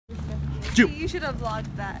You should have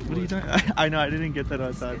vlogged that. What are you doing? I know, I didn't get that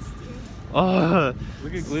outside. Oh,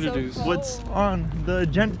 look at Glitter Deuce. What's on the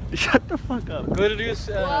agenda? Shut the fuck up. Glitter Deuce.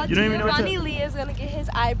 Well, you don't even know what Ronnie Lee is gonna get his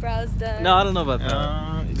eyebrows done. No, I don't know about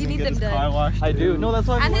that. You need them done. Car washed I do. No, that's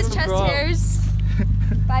why. And his chest hairs.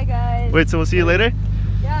 Bye, guys. Wait, so we'll see you later?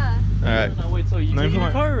 Yeah. Alright. No, wait, so you taking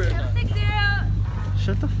your car right now? 760.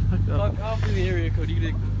 Shut the fuck up. Fuck off in the area code. You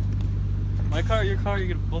get my car, your car, you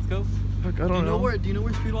can both go? Fuck, I don't know. Do you know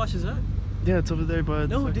where Speed Wash is at? Yeah, it's over there, but...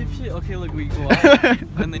 No, dipshit. Okay, look, we go out,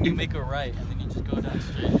 and then you make a right, and then you just go down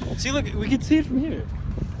straight. See, look, we can see it from here.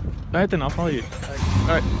 Alright then, I'll follow you.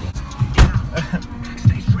 Alright.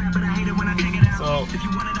 So,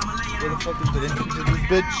 where the fuck is the entrance to this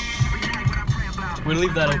bitch? We're gonna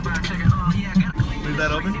leave that open. Leave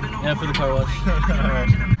that open? Yeah, for the car wash. Alright.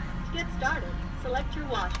 To get started, select your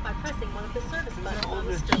wash by pressing one of the service buttons on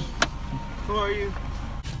the screen. Who are you?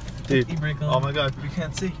 Dude, E-brake on. Oh my god, we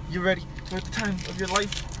can't see. You ready? You're at the time of your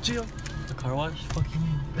life. Chill. The car wash? Fuck you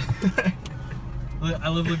mean? Look, I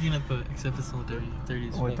love looking at the, except it's all dirty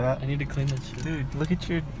as With fuck. that? I need to clean that shit. Dude, look at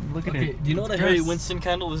it. Do you know what a Harry Winston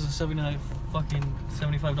candle is? A $75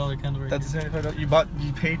 candle right That's here. $75.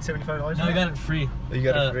 You paid $75? No, I got it free. Oh, you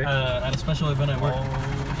got it free? At a special event at work. Oh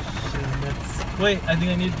shit, that's... Wait, I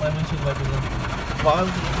think I need my windshield wipers on.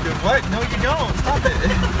 What? No, you don't. Stop it.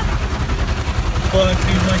 Fuck,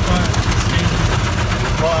 dude, my car.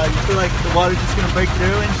 Why? You feel like the water's just gonna break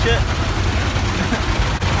through and shit?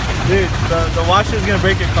 Dude, the washer's gonna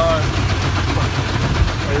break your car.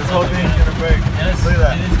 This whole thing's gonna break. Yes, look at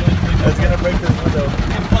that. it is going to break. It's gonna break this window.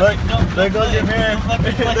 Look, there goes your mirror.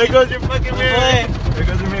 There goes your fucking mirror. There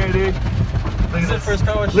goes your mirror, dude. Look at this first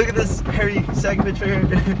car wash. Look at this hairy sagging bitch right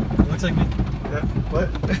here. Looks like me. Yeah. What?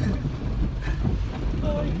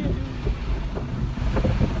 Oh, you can't do it.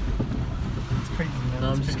 It's crazy, man.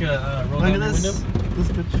 No, I'm just gonna roll Look down at your this. window. This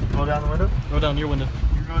bitch. Roll down the window. Roll down your window.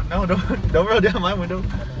 No, don't roll down my window.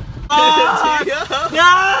 Oh,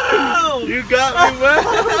 no! You got me, man.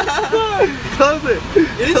 Close it.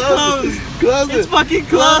 It is closed. Close it. It's fucking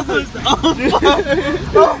closed. Oh, fuck.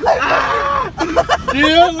 Oh my god.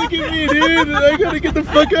 Dude, look at me, dude. I gotta get the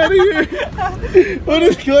fuck out of here. What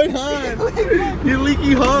is going on? You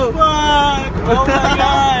leaky hole. Fuck. Oh my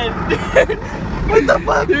god. What the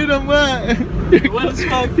fuck? Dude, I'm wet. What is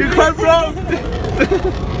fuck? Your car broke.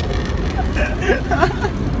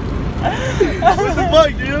 What the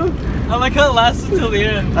fuck, dude? I like how it lasted until the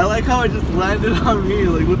end. I like how it just landed on me.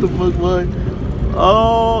 Like, what the fuck, what?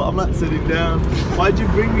 Oh, I'm not sitting down. Why'd you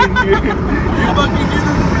bring me in here? You fucking knew this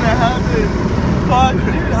was gonna happen. Fuck,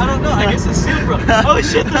 dude. I don't know. I guess it's sealed, bro. Oh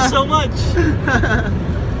shit, there's so much.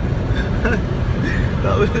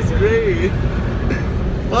 That was great.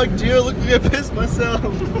 Fuck, Gio, look, I pissed myself.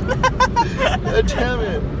 God damn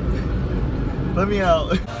it. Let me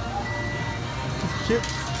out. Shit.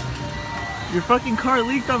 Your fucking car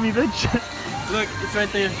leaked on me, bitch. Look, it's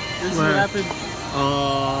right there. This is what happened.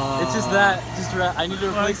 Oh. It's just that. I need to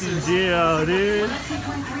replace Fucking this. Gio, dude.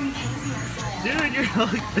 Dude, you're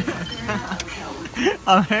like...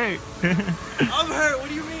 I'm hurt. I'm hurt. What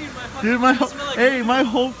do you mean? My fucking Dude, my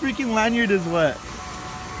whole freaking lanyard is wet.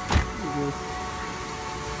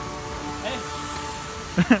 Hey.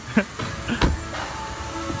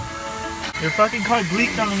 Your fucking car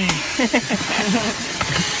leaked on me.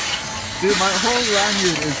 Dude, my whole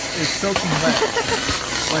lanyard is soaking wet.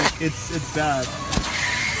 Like, it's bad.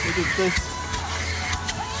 Look at this.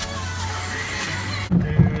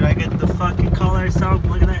 Dude, I get the fucking color sound.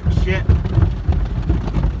 Look at that shit.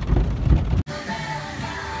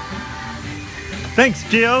 Thanks,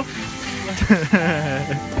 Gio.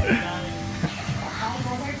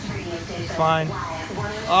 Fine.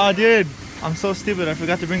 Oh, dude, I'm so stupid. I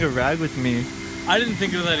forgot to bring a rag with me. I didn't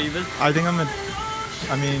think of that either. I think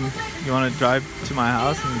I mean, you want to drive to my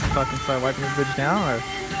house and fucking start wiping this bitch down, or?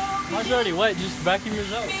 Mine's already wet. Just vacuum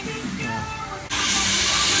yours out. Yeah.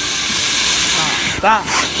 Stop!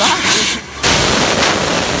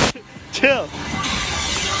 Chill.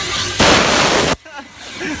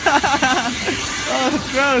 Oh, it's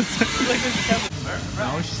gross.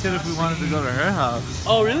 No, she said if we wanted to go to her house.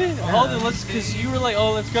 Oh, really? Oh, then because you were like,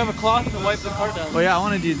 oh, let's grab a cloth and wipe the car down. Well, yeah, I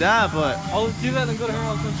want to do that, but. Oh, let's do that and go to her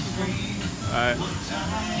house when she's ready. Alright.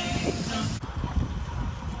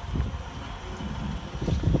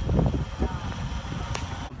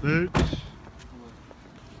 Bitch.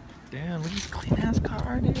 Damn, look at this clean ass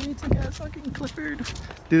car, dude. It's like a fucking Clifford.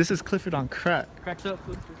 Dude, this is Clifford on crack. Cracked up.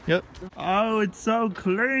 Clifford. Yep. Oh, it's so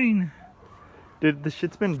clean. Dude, this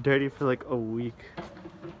shit's been dirty for like a week.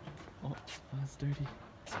 Oh, that's dirty.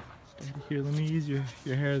 It's dirty. Here, let me use your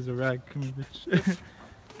hair as a rag. Come here, bitch.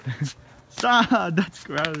 Stop! That's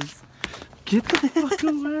gross. Get the fuck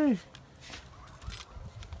away.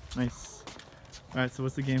 Nice. Alright, so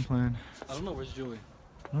what's the game plan? I don't know, where's Joey?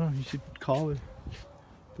 I don't know, you should call her.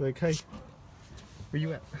 Be like, hey, where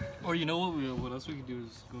you at? Or you know what else we could do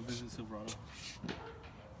is go visit Silverado.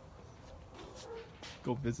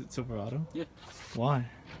 Go visit Silverado? Yeah. Why?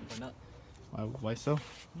 Why not? Why so?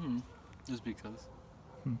 Just because.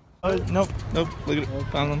 Nope. Look at it.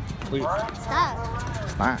 Found them. Look at it.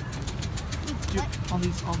 Stop. Dude, all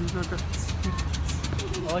these regrets.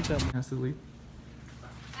 I like that. Has to leave.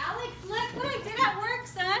 Alex, look what I did at work,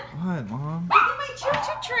 son. What, Mom? Look at my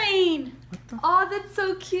choo-choo train. Oh, that's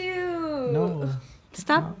so cute. No.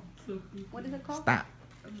 Stop. What is it called? Stop.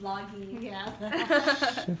 Vlogging. Yeah.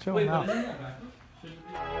 Shut your mouth.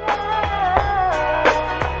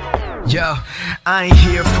 Yo, I ain't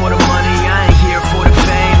here for the money, I ain't here for the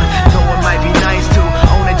fame. Though it might be nice to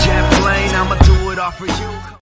own a jet plane, I'ma do it all for you.